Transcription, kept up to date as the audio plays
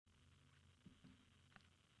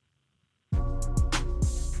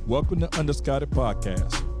Welcome to Undiscounted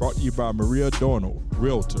Podcast, brought to you by Maria Adorno,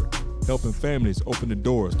 Realtor, helping families open the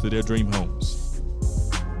doors to their dream homes.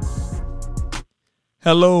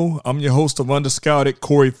 Hello, I'm your host of Undiscounted,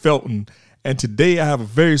 Corey Felton, and today I have a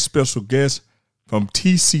very special guest from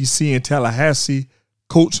TCC in Tallahassee,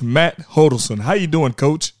 Coach Matt Huddleson. How you doing,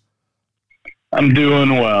 Coach? I'm doing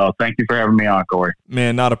well. Thank you for having me on, Corey.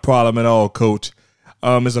 Man, not a problem at all, Coach.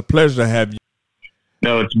 It's a pleasure to have you.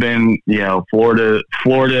 No, it's been,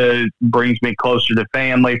 Florida brings me closer to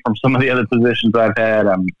family from some of the other positions I've had.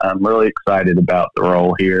 I'm really excited about the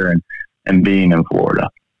role here and being in Florida.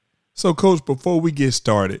 So, Coach, before we get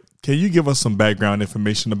started, can you give us some background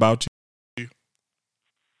information about you?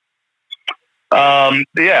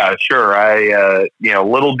 Yeah, sure. I, a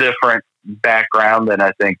little different background than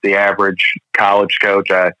I think the average college coach.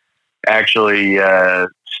 I actually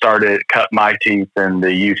cut my teeth in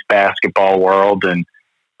the youth basketball world. And,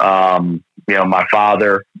 my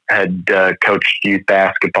father had coached youth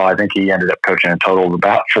basketball. I think he ended up coaching a total of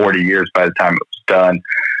about 40 years by the time it was done.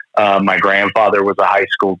 My grandfather was a high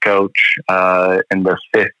school coach in the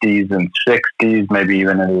 50s and 60s, maybe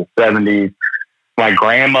even in the 70s. My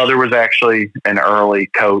grandmother was actually an early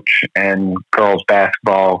coach in girls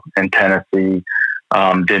basketball in Tennessee.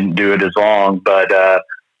 Didn't do it as long, but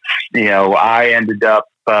I ended up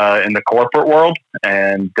in the corporate world,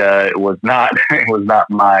 and it was not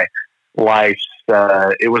my life's.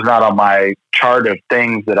 It was not on my chart of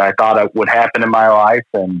things that I thought would happen in my life,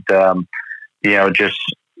 and just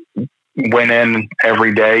went in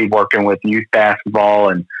every day working with youth basketball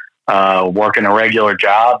and working a regular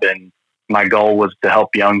job. And my goal was to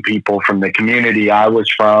help young people from the community I was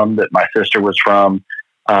from, that my sister was from,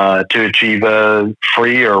 to achieve a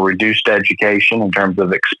free or reduced education in terms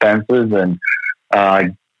of expenses, and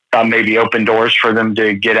maybe open doors for them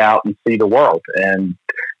to get out and see the world. And,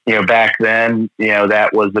 back then, that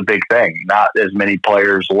was the big thing. Not as many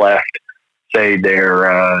players left, say,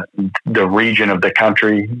 the region of the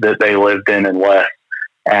country that they lived in, unless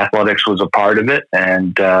athletics was a part of it.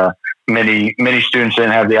 And many students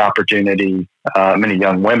didn't have the opportunity, many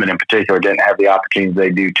young women in particular didn't have the opportunities they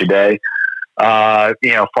do today.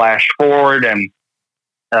 Flash forward, and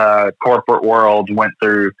corporate world went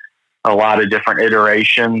through a lot of different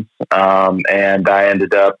iterations. And I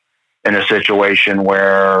ended up in a situation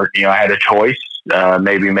where, I had a choice,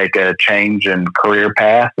 maybe make a change in career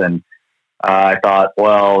path. And I thought,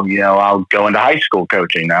 well, I'll go into high school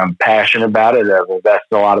coaching. I'm passionate about it. I've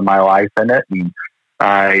invested a lot of my life in it. And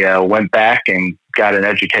I went back and got an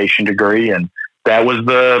education degree, and that was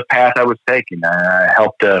the path I was taking. I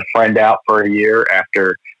helped a friend out for a year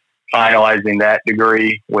after finalizing that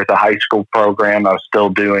degree with a high school program. I was still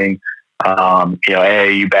doing,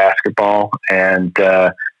 AAU basketball, and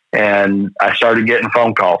I started getting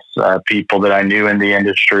phone calls. People that I knew in the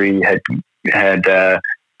industry had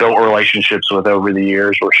built relationships with over the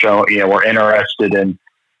years were interested in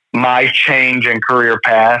my change in career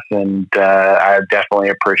path, and I definitely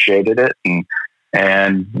appreciated it,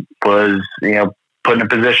 and was put in a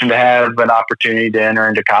position to have an opportunity to enter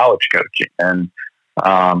into college coaching. And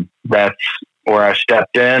that's where I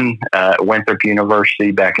stepped in at Winthrop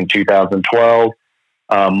University back in 2012.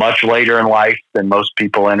 Much later in life than most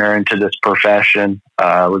people enter into this profession.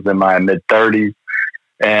 I was in my mid-30s.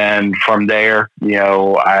 And from there,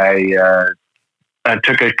 I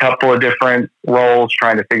took a couple of different roles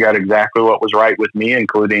trying to figure out exactly what was right with me,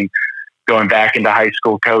 including going back into high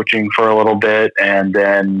school coaching for a little bit, and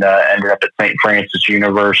then ended up at St. Francis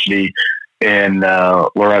University in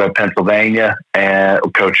Loretto, Pennsylvania, and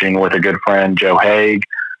coaching with a good friend, Joe Haig.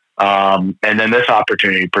 And then this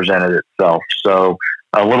opportunity presented itself. So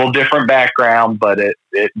a little different background, but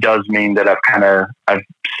it does mean that I've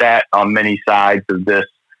sat on many sides of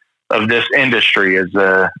this industry as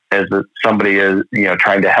somebody is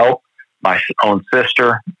trying to help my own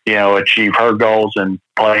sister achieve her goals and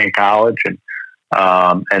play in college,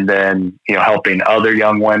 and then helping other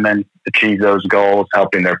young women achieve those goals,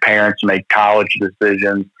 helping their parents make college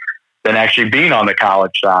decisions, then actually being on the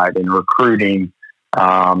college side and recruiting,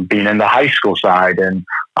 being in the high school side. And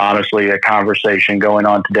honestly, a conversation going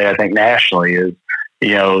on today, I think nationally, is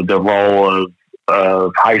the role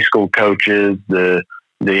of high school coaches, the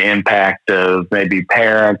impact of maybe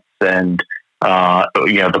parents, and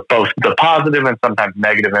both the positive and sometimes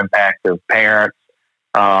negative impact of parents,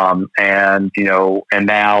 and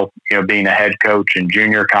now being a head coach in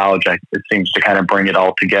junior college, it seems to kind of bring it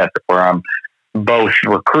all together, where I'm both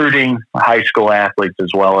recruiting high school athletes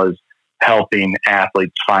as well as helping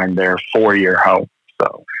athletes find their 4-year home.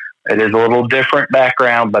 So it is a little different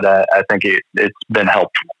background, but I think it's been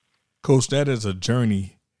helpful. Coach, that is a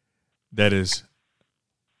journey that is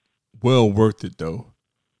well worth it though.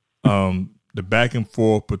 The back and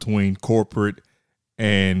forth between corporate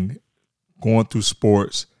and going through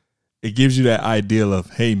sports, it gives you that ideal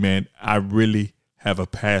of, hey man, I really have a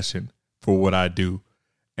passion for what I do,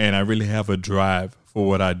 and I really have a drive for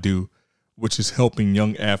what I do, which is helping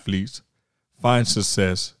young athletes find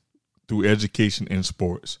success through education in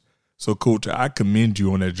sports. So, Coach, I commend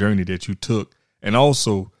you on that journey that you took, and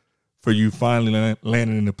also for you finally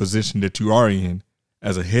landing in the position that you are in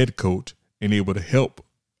as a head coach and able to help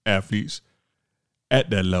athletes at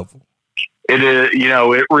that level. It is,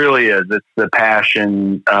 it really is. It's the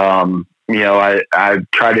passion. I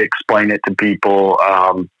try to explain it to people.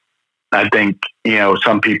 I think,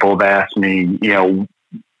 some people have asked me,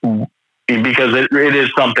 because it is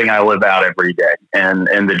something I live out every day, and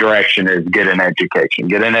the direction is get an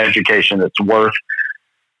education that's worth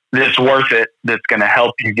it, that's going to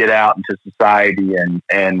help you get out into society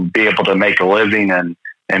and be able to make a living and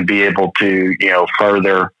be able to,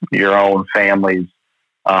 further your own family's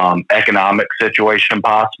economic situation,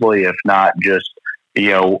 possibly, if not just,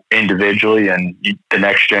 individually, and the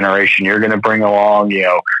next generation you're going to bring along,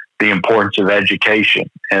 the importance of education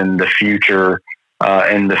and the future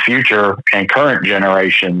and current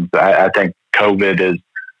generations. I think COVID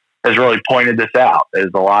has really pointed this out,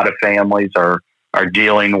 as a lot of families are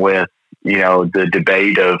dealing with, the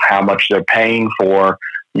debate of how much they're paying for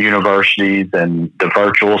universities and the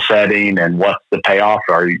virtual setting, and what's the payoff.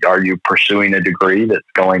 Are you pursuing a degree that's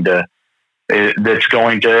going to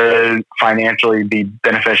financially be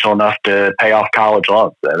beneficial enough to pay off college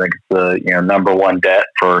loans? I think it's the number one debt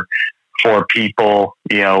for people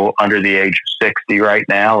under the age of 60 right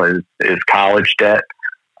now is college debt.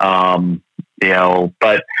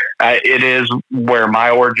 But it is where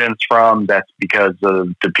my origin's from. That's because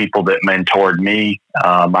of the people that mentored me,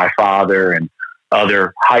 my father and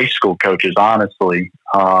other high school coaches, honestly,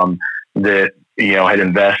 that, had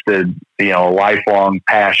invested, a lifelong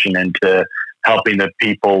passion into helping the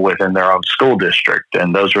people within their own school district.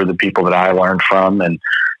 And those were the people that I learned from. And,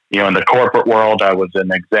 in the corporate world, I was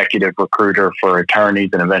an executive recruiter for attorneys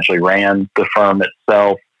and eventually ran the firm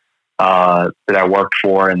itself that I worked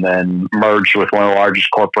for, and then merged with one of the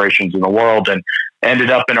largest corporations in the world, and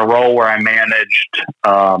ended up in a role where I managed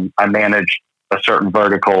a certain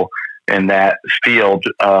vertical in that field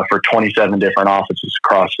for 27 different offices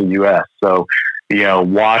across the U.S. So,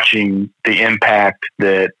 watching the impact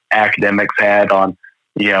that academics had on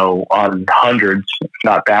hundreds, if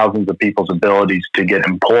not thousands of people's abilities to get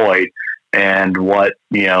employed, and what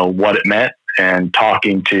it meant, and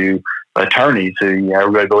talking to attorneys who,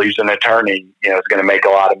 everybody believes an attorney, is going to make a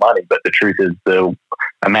lot of money. But the truth is the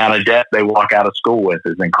amount of debt they walk out of school with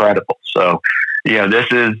is incredible. So,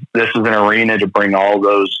 this is an arena to bring all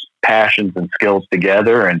those passions and skills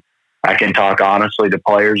together. And I can talk honestly to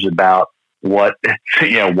players about what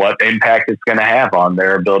impact it's going to have on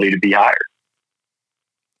their ability to be hired.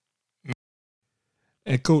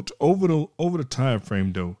 And Coach, over the time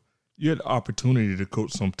frame though, you had the opportunity to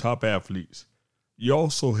coach some top athletes. You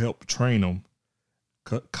also helped train them,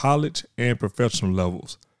 college and professional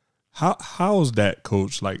levels. How's that,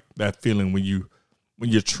 Coach? Like that feeling when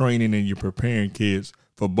you're training and you're preparing kids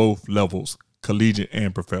for both levels, collegiate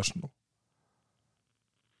and professional?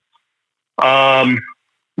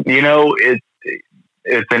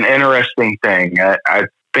 It's an interesting thing. I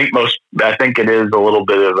think it is a little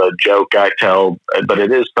bit of a joke I tell, but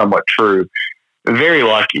it is somewhat true. Very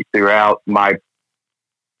lucky throughout my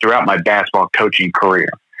basketball coaching career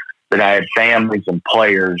that I had families and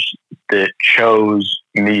players that chose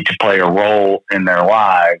me to play a role in their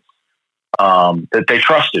lives, that they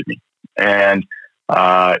trusted me. And,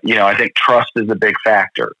 I think trust is a big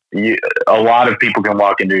factor. A lot of people can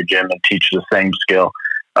walk into a gym and teach the same skill.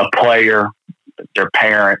 A player, their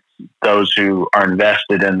parents, those who are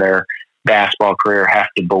invested in their basketball career have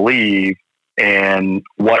to believe in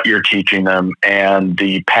what you're teaching them and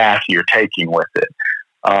the path you're taking with it.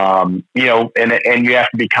 And you have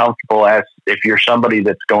to be comfortable, as if you're somebody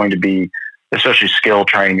that's going to be, especially skill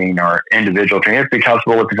training or individual training, you have to be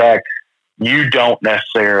comfortable with the fact you don't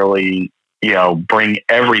necessarily, bring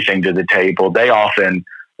everything to the table. They often,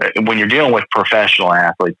 when you're dealing with professional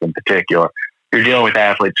athletes in particular, you're dealing with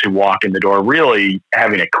athletes who walk in the door really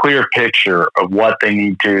having a clear picture of what they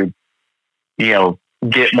need to,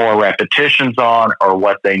 get more repetitions on, or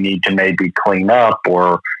what they need to maybe clean up,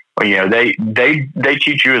 or they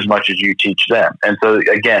teach you as much as you teach them. And so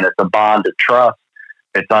again, it's a bond of trust.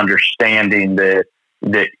 It's understanding that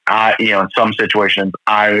I, in some situations,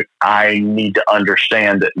 I need to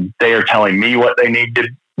understand that they are telling me what they need to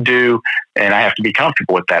do, and I have to be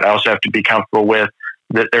comfortable with that. I also have to be comfortable with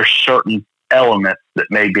that there's certain elements that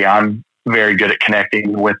maybe I'm very good at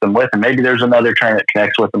connecting with them with, and maybe there's another trainer that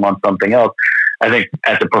connects with them on something else. I think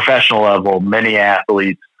at the professional level, many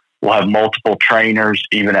athletes will have multiple trainers,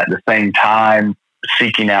 even at the same time,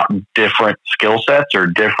 seeking out different skill sets or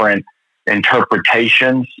different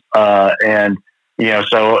interpretations. And,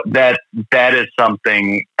 so that is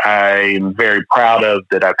something I'm very proud of,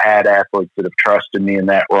 that I've had athletes that have trusted me in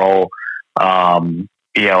that role. And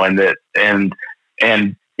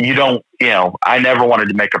you don't, I never wanted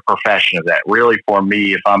to make a profession of that. Really, for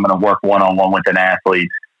me, if I'm going to work one-on-one with an athlete,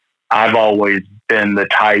 I've always been the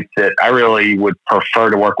type that I really would prefer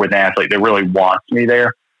to work with an athlete that really wants me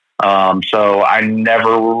there. So I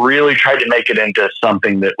never really tried to make it into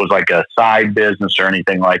something that was like a side business or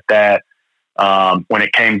anything like that. When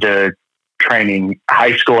it came to training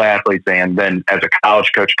high school athletes and then as a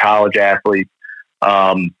college coach, college athletes,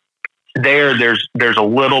 there's a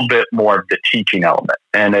little bit more of the teaching element,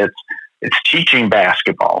 and it's teaching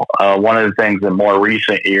basketball. One of the things in more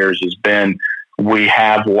recent years has been we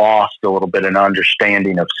have lost a little bit an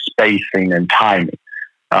understanding of spacing and timing.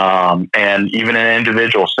 And even in an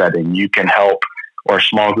individual setting, you can help, or a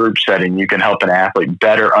small group setting, you can help an athlete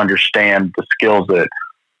better understand the skills that,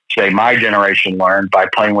 say, my generation learned by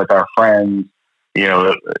playing with our friends,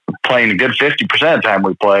 playing a good 50% of the time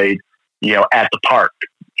we played, at the park,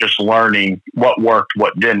 just learning what worked,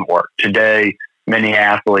 what didn't work. Today, many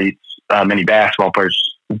athletes, many basketball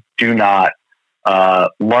players do not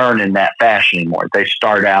learn in that fashion anymore. They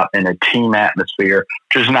start out in a team atmosphere,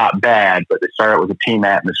 which is not bad, but they start out with a team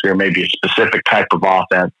atmosphere, maybe a specific type of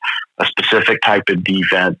offense, a specific type of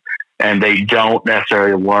defense, and they don't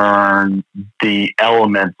necessarily learn the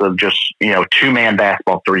elements of just, two-man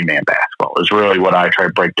basketball, three-man basketball is really what I try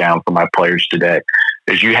to break down for my players today,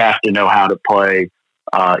 is you have to know how to play.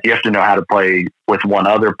 You have to know how to play with one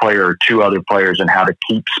other player or two other players, and how to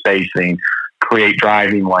keep spacing, create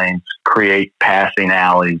driving lanes, create passing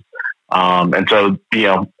alleys. And so,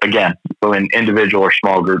 again, in individual or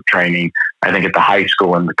small group training, I think at the high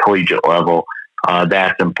school and the collegiate level,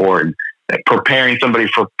 that's important. Preparing somebody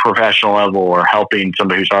for professional level or helping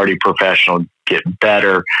somebody who's already professional get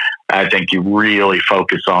better, I think you really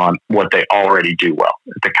focus on what they already do well.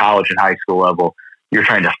 At the college and high school level, you're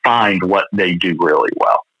trying to find what they do really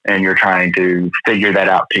well, and you're trying to figure that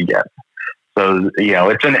out together. So,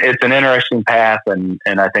 it's an interesting path, and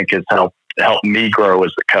I think it's helped me grow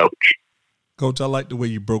as a coach. Coach, I like the way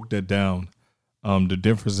you broke that down, the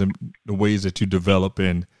difference in the ways that you develop,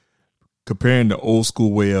 and comparing the old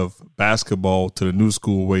school way of basketball to the new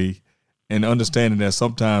school way, and understanding that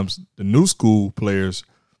sometimes the new school players,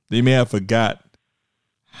 they may have forgot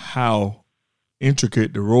how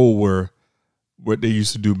intricate the role were, what they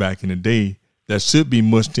used to do back in the day, that should be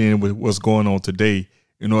mushed in with what's going on today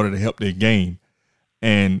in order to help their game.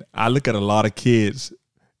 And I look at a lot of kids,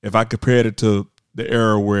 if I compared it to the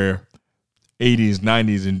era where 80s,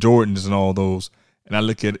 90s, and Jordans and all those, and I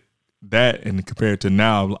look at that and compare it to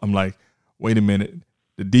now, I'm like, wait a minute,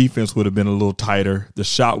 the defense would have been a little tighter. The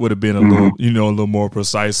shot would have been a little more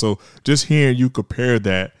precise. So just hearing you compare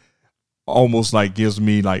that almost like gives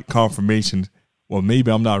me like confirmation. Well,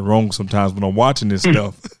 maybe I'm not wrong sometimes when I'm watching this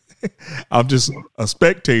stuff. I'm just a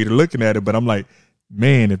spectator looking at it, but I'm like,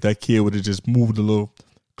 man, if that kid would have just moved a little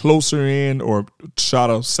closer in or shot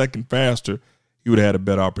a second faster, he would have had a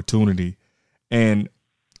better opportunity. And,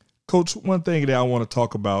 Coach, one thing that I want to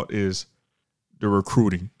talk about is the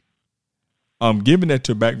recruiting. Given that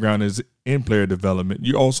your background is in player development,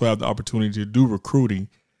 you also have the opportunity to do recruiting,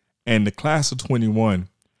 and the class of 21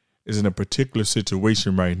 is in a particular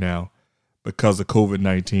situation right now because of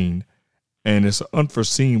COVID-19, and it's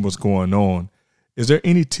unforeseen what's going on. Is there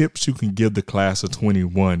any tips you can give the class of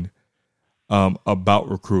 21 about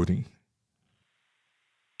recruiting?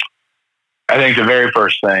 I think the very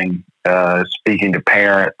first thing, speaking to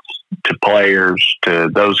parents, to players,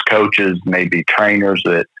 to those coaches, maybe trainers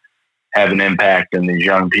that have an impact in these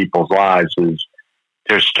young people's lives, is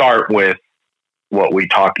to start with what we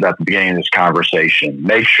talked about at the beginning of this conversation.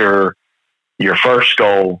 Make sure your first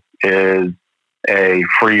goal is a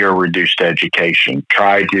free or reduced education.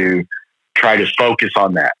 Try to focus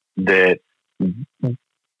on that. That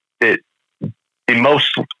the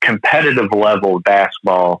most competitive level of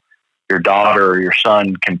basketball your daughter or your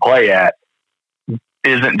son can play at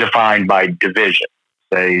isn't defined by division.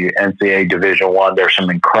 Say NCAA Division I, there's some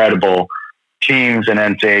incredible teams in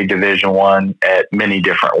NCAA Division I at many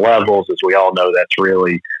different levels. As we all know, that's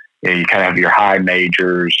really, you kind of have your high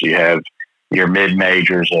majors, you have your mid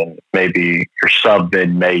majors, and maybe your sub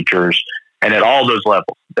mid majors. And at all those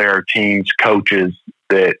levels, there are teams, coaches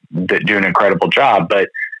that do an incredible job. But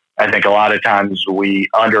I think a lot of times we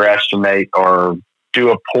underestimate or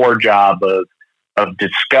do a poor job of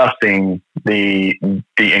discussing the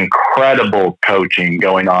incredible coaching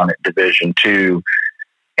going on at Division II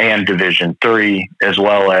and Division III, as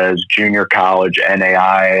well as junior college,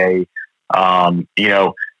 NAIA.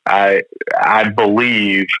 I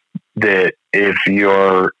believe that if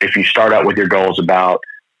you start out with your goals about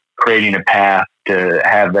creating a path to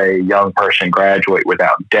have a young person graduate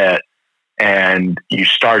without debt, and you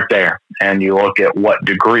start there and you look at what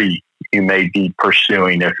degree you may be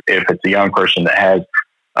pursuing, if it's a young person that has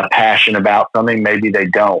a passion about something, maybe they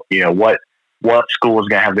don't. What school is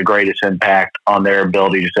going to have the greatest impact on their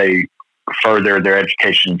ability to, say, further their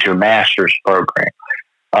education to a master's program?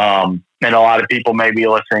 And a lot of people may be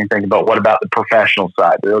listening thinking about, what about the professional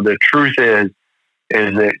side? The truth is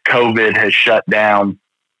that COVID has shut down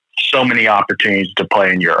so many opportunities to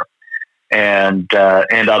play in Europe and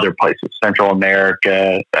other places, Central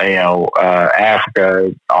America,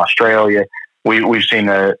 Africa, Australia. We've seen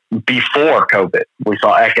before COVID, we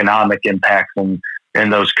saw economic impacts in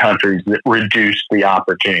those countries that reduced the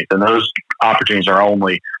opportunities, and those opportunities are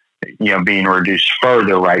only being reduced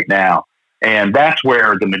further right now. And that's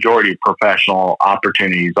where the majority of professional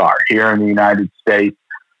opportunities are here in the United States.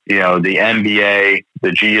 The NBA,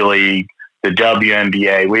 the G League, the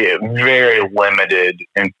WNBA, we have very limited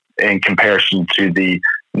in comparison to the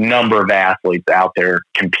number of athletes out there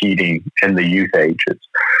competing in the youth ages.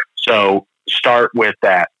 So start with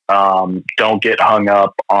that. Don't get hung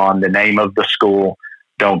up on the name of the school.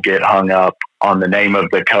 Don't get hung up on the name of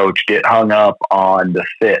the coach. Get hung up on the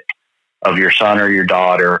fit of your son or your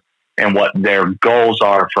daughter and what their goals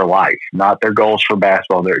are for life, not their goals for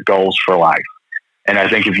basketball, their goals for life. And I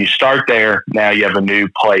think if you start there, now you have a new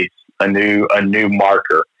place, a new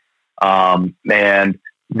marker.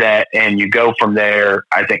 And you go from there.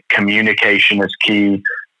 I think communication is key.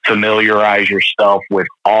 Familiarize yourself with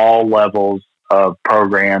all levels of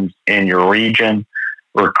programs in your region.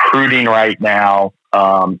 Recruiting right now,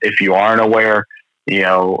 if you aren't aware,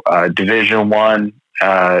 Division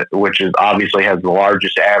I, which is obviously has the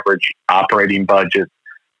largest average operating budget,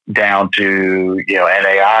 down to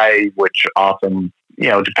NAI, which often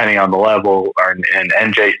depending on the level, and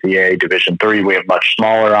NJCA Division III, we have much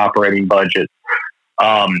smaller operating budgets.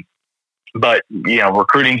 But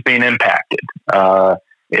recruiting's being impacted.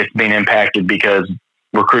 It's being impacted because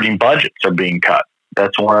recruiting budgets are being cut.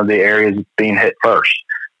 That's one of the areas that's being hit first.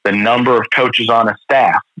 The number of coaches on a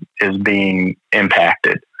staff is being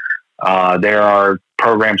impacted. There are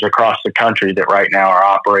programs across the country that right now are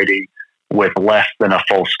operating with less than a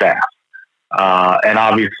full staff. And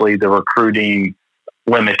obviously the recruiting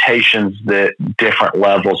limitations that different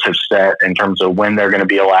levels have set in terms of when they're going to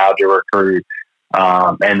be allowed to recruit.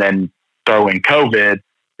 And then throw in COVID.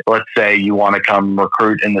 Let's say you want to come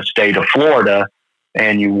recruit in the state of Florida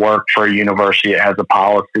and you work for a university that has a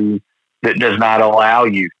policy that does not allow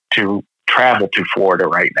you to travel to Florida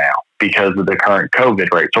right now because of the current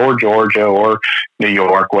COVID rates, or Georgia or New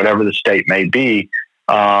York, whatever the state may be.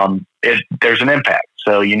 There's an impact.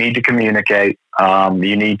 So you need to communicate.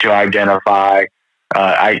 You need to identify.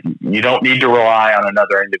 You don't need to rely on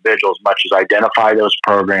another individual as much as identify those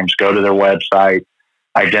programs, go to their website,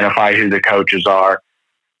 identify who the coaches are.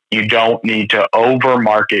 You don't need to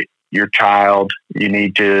over-market your child. You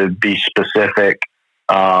need to be specific.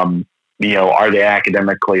 Are they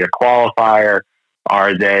academically a qualifier?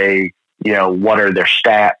 Are they, what are their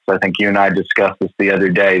stats? I think you and I discussed this the other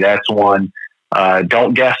day. That's one.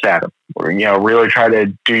 Don't guess at them. Really try to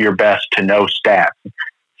do your best to know stats.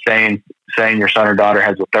 Saying your son or daughter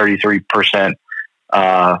has a 33%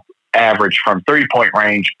 average from 3-point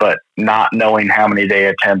range, but not knowing how many they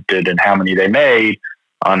attempted and how many they made,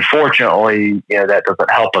 unfortunately, that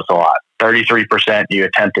doesn't help us a lot. 33% you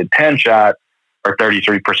attempted 10 shots, or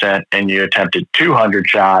 33% and you attempted 200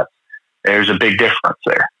 shots. There's a big difference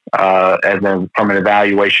there. And then from an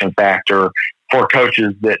evaluation factor for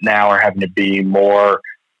coaches that now are having to be more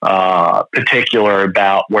particular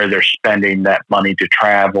about where they're spending that money to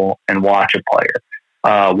travel and watch a player.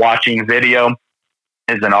 Watching video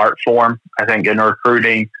is an art form, I think, in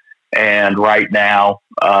recruiting. And right now,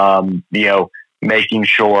 making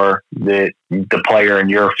sure that the player in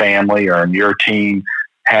your family or in your team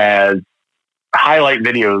has highlight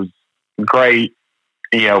videos, great,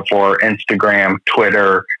 for Instagram,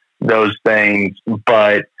 Twitter, those things.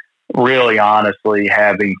 But really, honestly,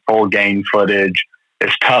 having full game footage,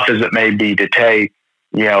 as tough as it may be to take,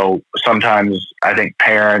 sometimes I think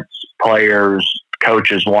parents, players,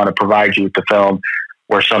 coaches want to provide you with the film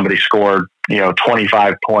where somebody scored,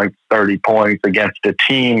 25 points, 30 points against a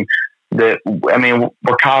team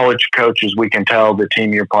we're college coaches. We can tell the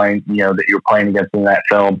team you're playing, that you're playing against in that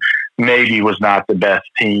film maybe was not the best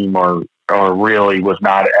team or really was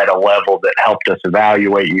not at a level that helped us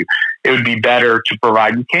evaluate you. It would be better to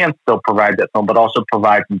provide, you can still provide that film, but also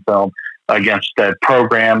provide some film against a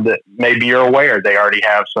program that maybe you're aware they already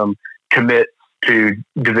have some commit to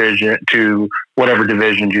whatever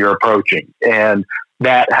divisions you're approaching. And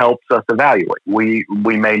that helps us evaluate. We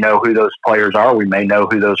may know who those players are. We may know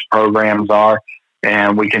who those programs are,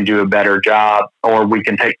 and we can do a better job, or we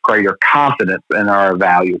can take greater confidence in our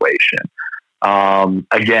evaluation.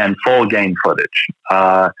 Again, full game footage.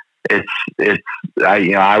 I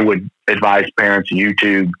would advise parents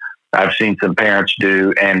YouTube. I've seen some parents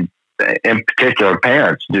do, and in particular,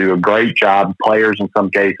 parents do a great job. Players, in some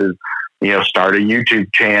cases, start a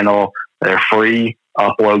YouTube channel. They're free.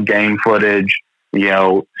 Upload game footage.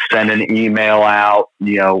 Send an email out.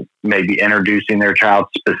 Maybe introducing their child,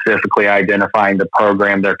 specifically identifying the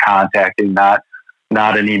program they're contacting. Not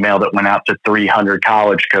an email that went out to 300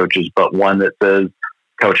 college coaches, but one that says,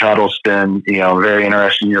 Coach Huddleson, very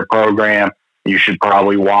interested in your program. You should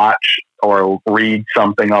probably watch or read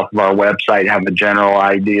something off of our website, have a general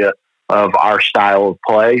idea of our style of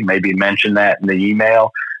play, maybe mention that in the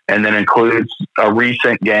email, and then includes a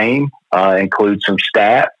recent game, include some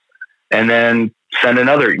stats, and then send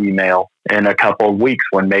another email in a couple of weeks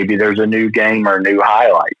when maybe there's a new game or a new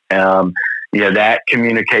highlight. That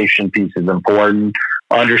communication piece is important.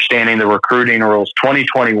 Understanding the recruiting rules,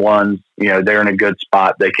 2021s, they're in a good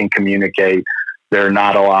spot. They can communicate. There are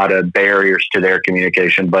not a lot of barriers to their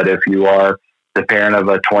communication. But if you are the parent of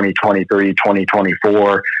a 2023,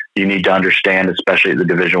 2024, you need to understand, especially at the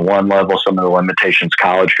Division I level, some of the limitations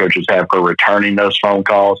college coaches have for returning those phone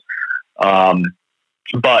calls, or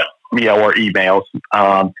emails.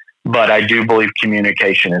 But I do believe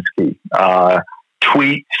communication is key.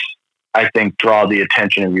 Tweets, I think, draw the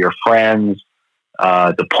attention of your friends,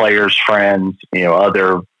 the players' friends,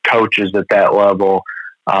 other coaches at that level.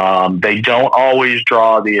 They don't always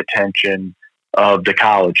draw the attention of the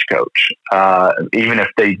college coach. Even if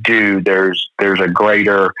they do, there's a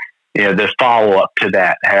greater, the follow-up to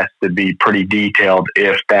that has to be pretty detailed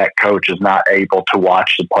if that coach is not able to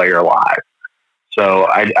watch the player live. So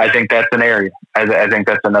I think that's an area. I think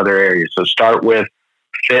that's another area. So start with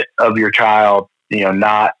fit of your child,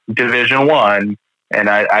 not Division I. And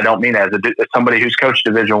I don't mean that as somebody who's coached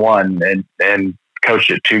Division I and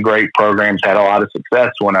coached at two great programs, had a lot of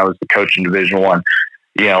success when I was the coach in Division I.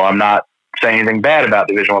 I'm not saying anything bad about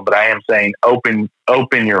Division I, but I am saying open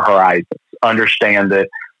your horizons. Understand that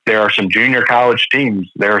there are some junior college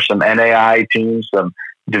teams. There are some NAI teams, some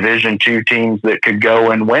Division II teams that could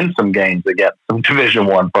go and win some games against some Division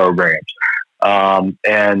I programs.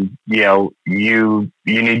 And you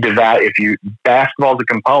need to if basketball is a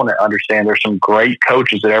component, understand there's some great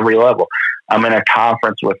coaches at every level. I'm in a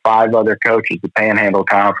conference with 5 other coaches, the Panhandle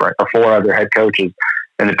Conference, or 4 other head coaches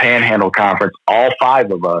in the Panhandle Conference. All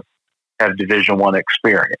 5 of us have Division I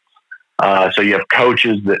experience. So you have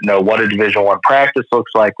coaches that know what a Division I practice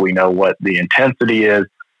looks like. We know what the intensity is.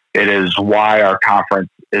 It is why our conference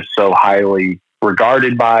is so highly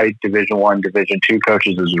regarded by Division I, Division II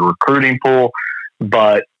coaches as a recruiting pool.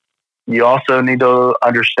 But you also need to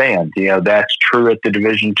understand, that's true at the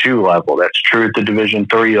Division II level. That's true at the Division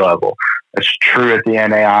III level. That's true at the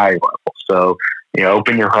NAI level. So,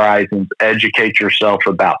 open your horizons, educate yourself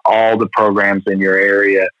about all the programs in your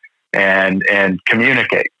area, and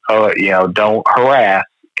communicate. Don't harass,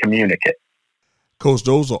 communicate. Coach,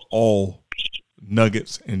 those are all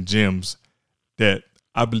nuggets and gems that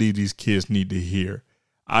I believe these kids need to hear.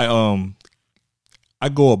 I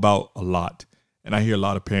go about a lot, and I hear a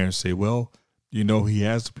lot of parents say, well, he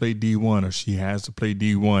has to play D1 or she has to play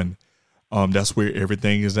D1. That's where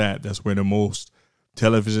everything is at. That's where the most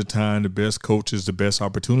television time, the best coaches, the best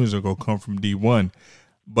opportunities are going to come from D1.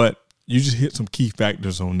 But you just hit some key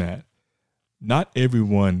factors on that. Not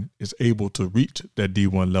everyone is able to reach that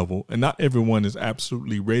D1 level, and not everyone is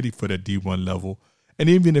absolutely ready for that D1 level. And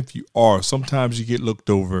even if you are, sometimes you get looked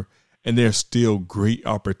over, and there's still great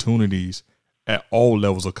opportunities at all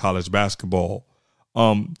levels of college basketball.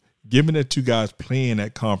 Given that you guys play in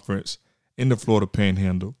that conference in the Florida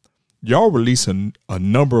Panhandle, y'all release a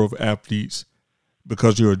number of athletes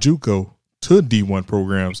because you're a JUCO to D1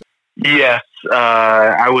 programs. Yes,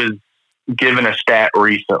 I was given a stat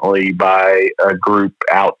recently by a group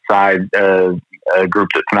outside, a group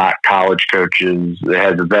that's not college coaches that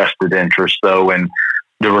has a vested interest though in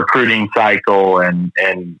the recruiting cycle, and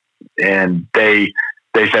they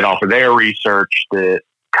said off of their research that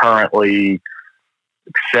currently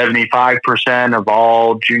 75% of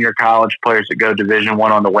all junior college players that go Division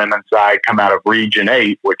I on the women's side come out of Region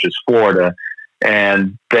 8, which is Florida.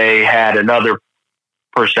 And they had another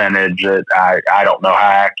percentage that I don't know how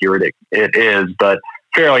accurate it is, but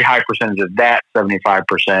fairly high percentage of that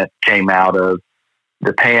 75% came out of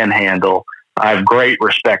the Panhandle. I have great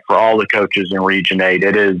respect for all the coaches in Region 8.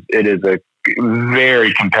 It is a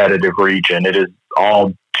very competitive region. It is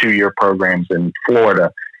all 2-year programs in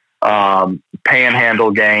Florida.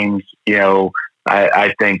 Panhandle games,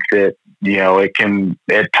 I think that, it can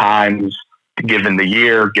at times, given the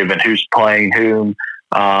year, given who's playing whom,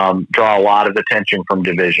 draw a lot of attention from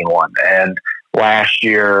Division I. And last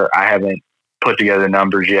year, I haven't put together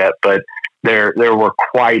numbers yet, but there were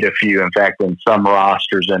quite a few. In fact, in some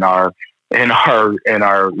rosters in our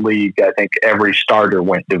league, I think every starter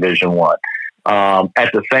went Division I.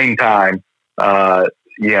 At the same time,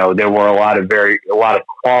 there were a lot of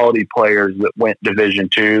quality players that went Division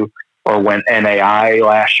II or went NAI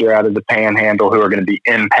last year out of the Panhandle who are going to be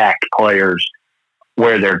impact players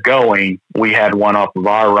where they're going. We had one off of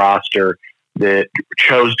our roster that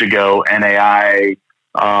chose to go NAI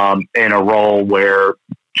in a role where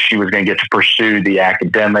she was going to get to pursue the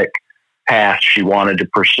academic path she wanted to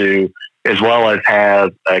pursue, as well as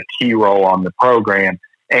have a key role on the program.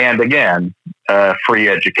 And again, free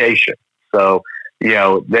education. So,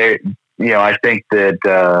 I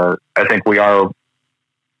think we are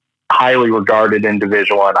highly regarded in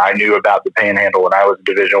Division I. I knew about the Panhandle when I was a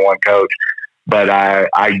Division I coach, but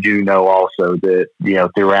I do know also that,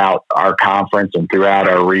 throughout our conference and throughout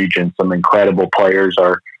our region, some incredible players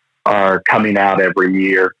are coming out every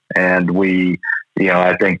year. And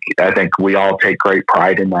I think we all take great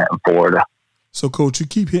pride in that in Florida. So, Coach, you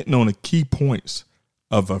keep hitting on the key points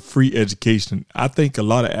of a free education. I think a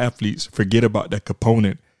lot of athletes forget about that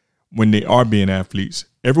component when they are being athletes.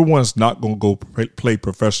 Everyone's not going to go play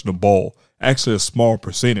professional ball, actually a small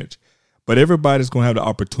percentage, but everybody's going to have the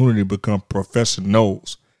opportunity to become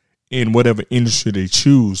professionals in whatever industry they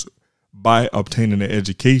choose by obtaining an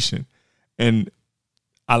education. And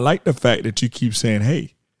I like the fact that you keep saying,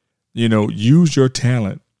 hey, use your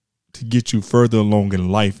talent to get you further along in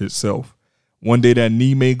life itself. One day that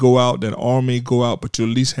knee may go out, that arm may go out, but you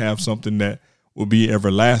at least have something that will be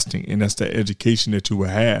everlasting, and that's the education that you will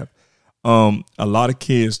have. A lot of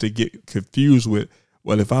kids, they get confused with,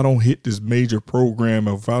 well, if I don't hit this major program,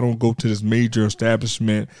 or if I don't go to this major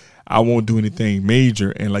establishment, I won't do anything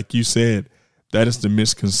major. And like you said, that is the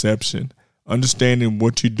misconception. Understanding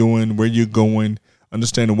what you're doing, where you're going,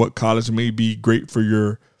 understanding what college may be great for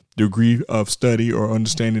your degree of study, or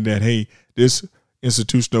understanding that, hey, this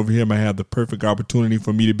institution over here might have the perfect opportunity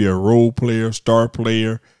for me to be a role player, star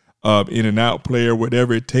player, in and out player,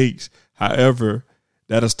 whatever it takes. However,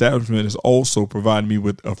 that establishment is also providing me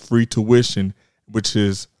with a free tuition, which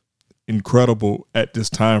is incredible at this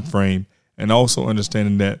time frame. And also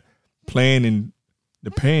understanding that playing in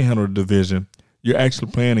the Panhandle division, you're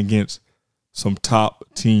actually playing against some top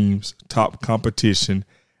teams, top competition.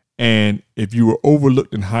 And if you were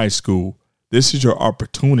overlooked in high school, this is your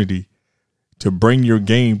opportunity to bring your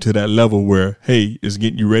game to that level where, hey, it's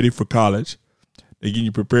getting you ready for college. They're getting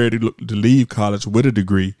you prepared to leave college with a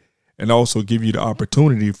degree, and also give you the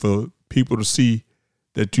opportunity for people to see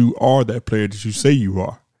that you are that player that you say you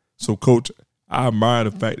are. So, Coach, I admire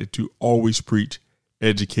the fact that you always preach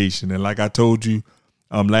education. And like I told you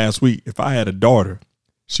last week, if I had a daughter,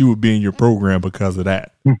 she would be in your program because of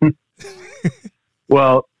that.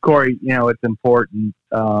 Well, Corey, it's important,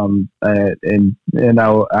 and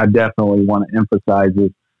I definitely want to emphasize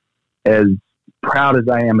it. As proud as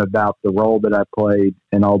I am about the role that I played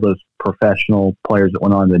and all those professional players that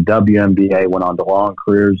went on the WNBA, went on to long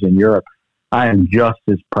careers in Europe, I am just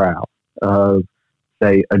as proud of,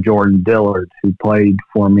 say, a Jordan Dillard, who played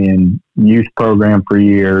for me in youth program for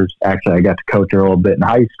years. Actually, I got to coach her a little bit in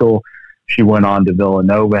high school. She went on to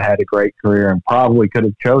Villanova, had a great career, and probably could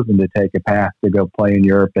have chosen to take a path to go play in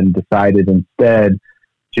Europe, and decided instead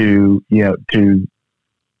to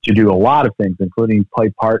do a lot of things, including play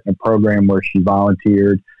part in a program where she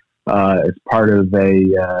volunteered as part of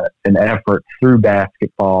an effort through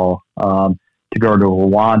basketball to go to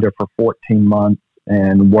Rwanda for 14 months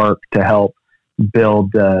and work to help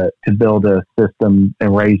build a system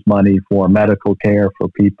and raise money for medical care for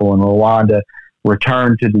people in Rwanda.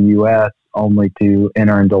 Returned to the U.S. only to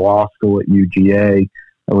enter into law school at UGA,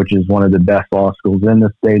 which is one of the best law schools in the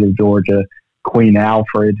state of Georgia. Queen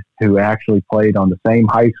Alfred, who actually played on the same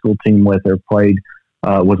high school team with her,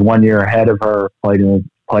 was 1 year ahead of her,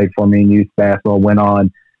 played for me in youth basketball, went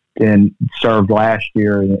on and served last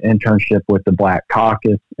year in an internship with the Black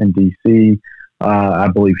Caucus in D.C. I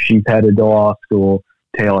believe she's headed to law school.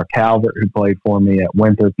 Taylor Calvert, who played for me at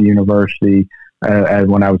Winthrop University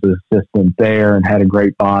when I was an assistant there, and had a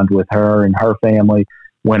great bond with her and her family.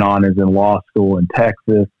 Went on as in law school in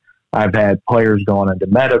Texas. I've had players go on into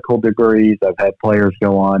medical degrees. I've had players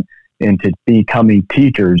go on into becoming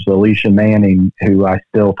teachers. Alicia Manning, who I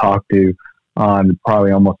still talk to on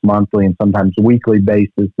probably almost monthly and sometimes weekly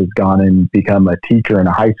basis, has gone and become a teacher and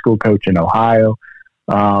a high school coach in Ohio.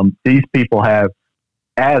 These people have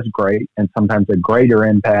as great and sometimes a greater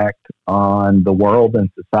impact on the world and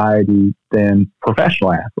society than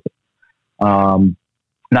professional athletes.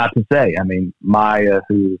 Not to say, I mean, Maya,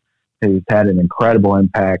 who's had an incredible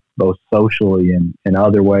impact both socially and in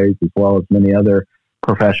other ways, as well as many other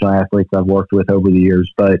professional athletes I've worked with over the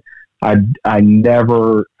years. But I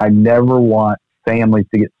never want families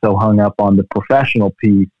to get so hung up on the professional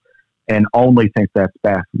piece and only think that's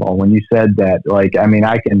basketball. When you said that, like, I mean,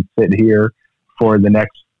 I can sit here for the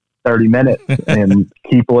next 30 minutes and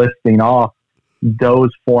keep listing off those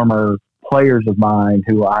former players of mine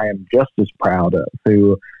who I am just as proud of,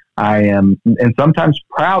 who I am, and sometimes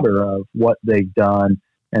prouder of what they've done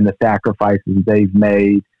and the sacrifices they've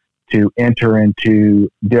made to enter into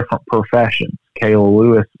different professions. Kayla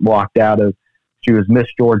Lewis walked out of, she was Miss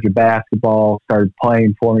Georgia basketball, started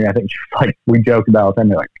playing for me. I think she was like, we joked about them,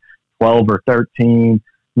 like 12 or 13,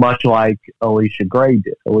 much like Alicia Gray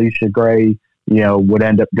did. Alicia Gray, would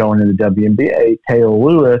end up going into the WNBA. Kayla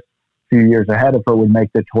Lewis, a few years ahead of her, would make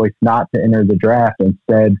the choice not to enter the draft,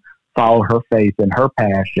 instead follow her faith and her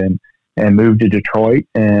passion and move to Detroit.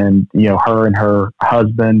 And, her and her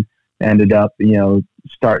husband ended up,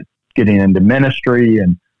 start getting into ministry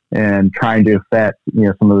and trying to affect,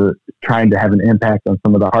 trying to have an impact on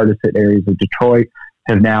some of the hardest hit areas of Detroit,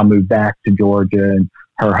 have now moved back to Georgia, and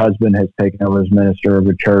her husband has taken over as minister of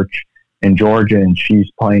a church in Georgia, and she's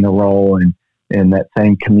playing a role in that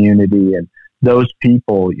same community. And those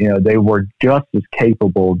people, they were just as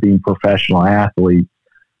capable of being professional athletes.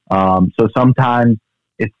 So sometimes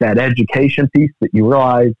it's that education piece that you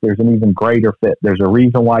realize there's an even greater fit. There's a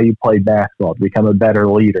reason why you play basketball, to become a better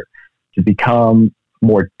leader, to become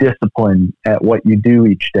more disciplined at what you do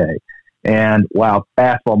each day. And while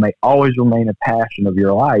basketball may always remain a passion of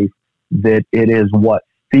your life, that it is what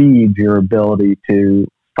feeds your ability to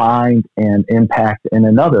find and impact in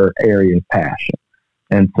another area of passion.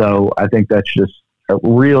 And so I think that's just a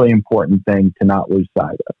really important thing to not lose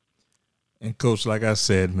sight of. And Coach, like I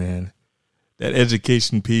said, man, that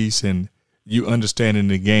education piece and you understanding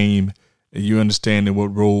the game and you understanding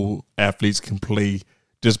what role athletes can play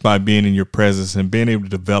just by being in your presence and being able to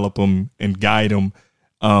develop them and guide them,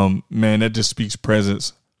 man, that just speaks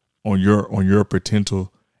presence on your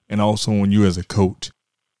potential and also on you as a coach.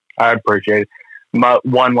 I appreciate it.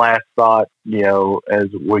 One last thought, as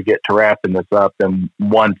we get to wrapping this up, and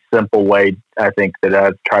one simple way I think that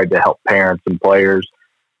I've tried to help parents and players,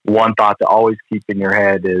 one thought to always keep in your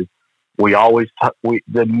head is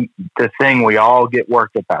the thing we all get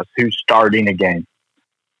worked about is who's starting a game,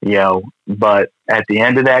 but at the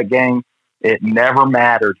end of that game, it never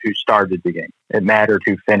mattered who started the game. It mattered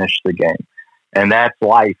who finished the game. And that's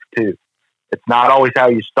life too. It's not always how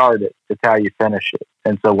you start it, it's how you finish it.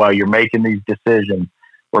 And so while you're making these decisions,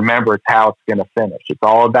 remember it's how it's going to finish. It's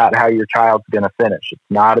all about how your child's going to finish. It's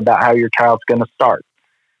not about how your child's going to start.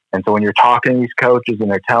 And so when you're talking to these coaches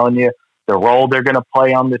and they're telling you the role they're going to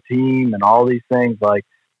play on the team and all these things, like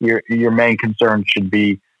your main concern should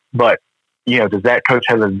be, but does that coach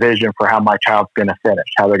have a vision for how my child's going to finish,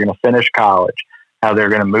 how they're going to finish college, how they're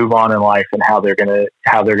going to move on in life, and how they're going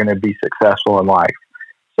to be successful in life?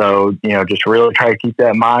 So, just really try to keep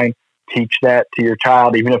that in mind. Teach that to your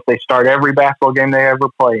child, even if they start every basketball game they ever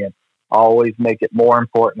play in. Always make it more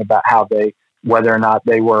important about whether or not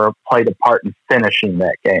they played a part in finishing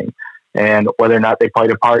that game, and whether or not they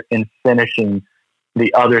played a part in finishing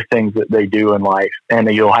the other things that they do in life,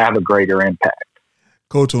 and you'll have a greater impact.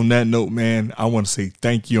 Coach, on that note, man, I want to say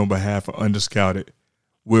thank you on behalf of Underscouted.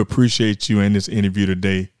 We appreciate you in this interview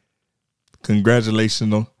today.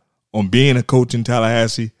 Congratulations on being a coach in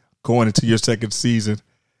Tallahassee, going into your second season.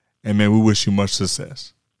 And, man, we wish you much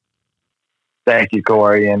success. Thank you,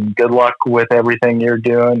 Corey, and good luck with everything you're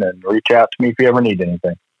doing, and reach out to me if you ever need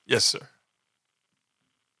anything. Yes, sir.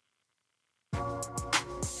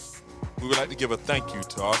 We would like to give a thank you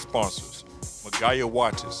to our sponsors, Magaya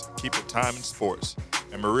Watches, Keep It Time in Sports,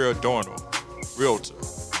 and Maria Dorno, Realtor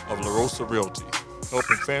of La Rosa Realty,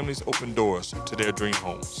 helping families open doors to their dream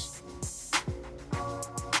homes.